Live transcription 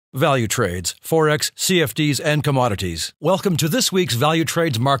Value trades, Forex, CFDs, and commodities. Welcome to this week's Value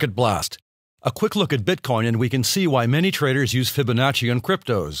Trades Market Blast. A quick look at Bitcoin and we can see why many traders use Fibonacci on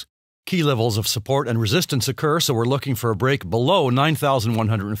cryptos. Key levels of support and resistance occur, so we're looking for a break below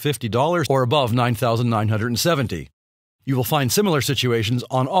 $9,150 or above $9,970. You will find similar situations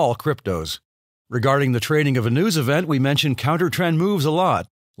on all cryptos. Regarding the trading of a news event, we mention counter-trend moves a lot.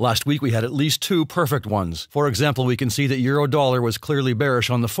 Last week we had at least two perfect ones. For example, we can see that euro-dollar was clearly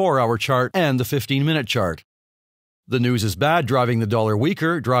bearish on the 4-hour chart and the 15-minute chart. The news is bad, driving the dollar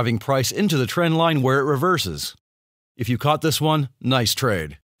weaker, driving price into the trend line where it reverses. If you caught this one, nice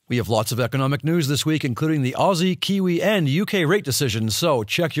trade. We have lots of economic news this week, including the Aussie, Kiwi, and UK rate decisions, so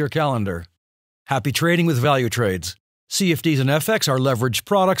check your calendar. Happy trading with Value Trades. CFDs and FX are leveraged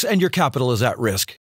products and your capital is at risk.